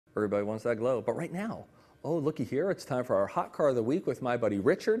Everybody wants that glow. But right now, oh, looky here, it's time for our hot car of the week with my buddy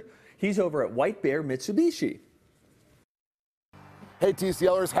Richard. He's over at White Bear Mitsubishi. Hey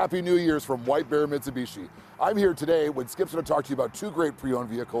TCLers, Happy New Year's from White Bear Mitsubishi. I'm here today when Skip's going to talk to you about two great pre-owned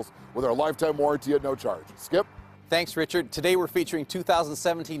vehicles with our lifetime warranty at no charge. Skip? Thanks, Richard. Today we're featuring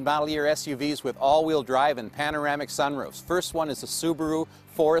 2017 model year SUVs with all-wheel drive and panoramic sunroofs. First one is a Subaru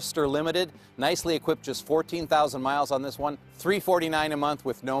Forester Limited, nicely equipped, just 14,000 miles on this one, $349 a month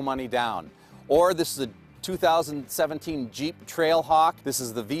with no money down. Or this is a 2017 Jeep Trailhawk. This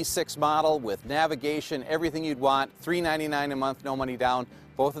is the V6 model with navigation, everything you'd want, $399 a month, no money down.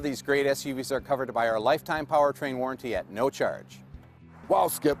 Both of these great SUVs are covered by our lifetime powertrain warranty at no charge. Wow,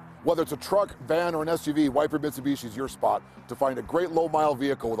 Skip. Whether it's a truck, van, or an SUV, White Bear Mitsubishi is your spot to find a great low-mile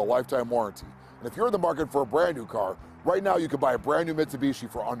vehicle with a lifetime warranty. And if you're in the market for a brand new car, right now you can buy a brand new Mitsubishi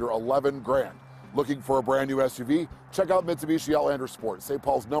for under 11 grand. Looking for a brand new SUV? Check out Mitsubishi Outlander Sport, St.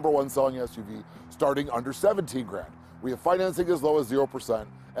 Paul's #1 selling SUV, starting under 17 grand. We have financing as low as 0%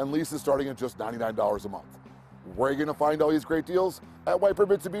 and leases starting at just $99 a month. Where are you going to find all these great deals? At White Bear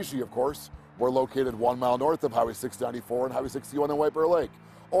Mitsubishi, of course. We're located 1 mile north of Highway 694 and Highway 61 in White Bear Lake.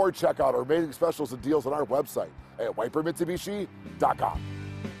 Or check out our amazing specials and deals on our website at whitebearmitsubishi.com.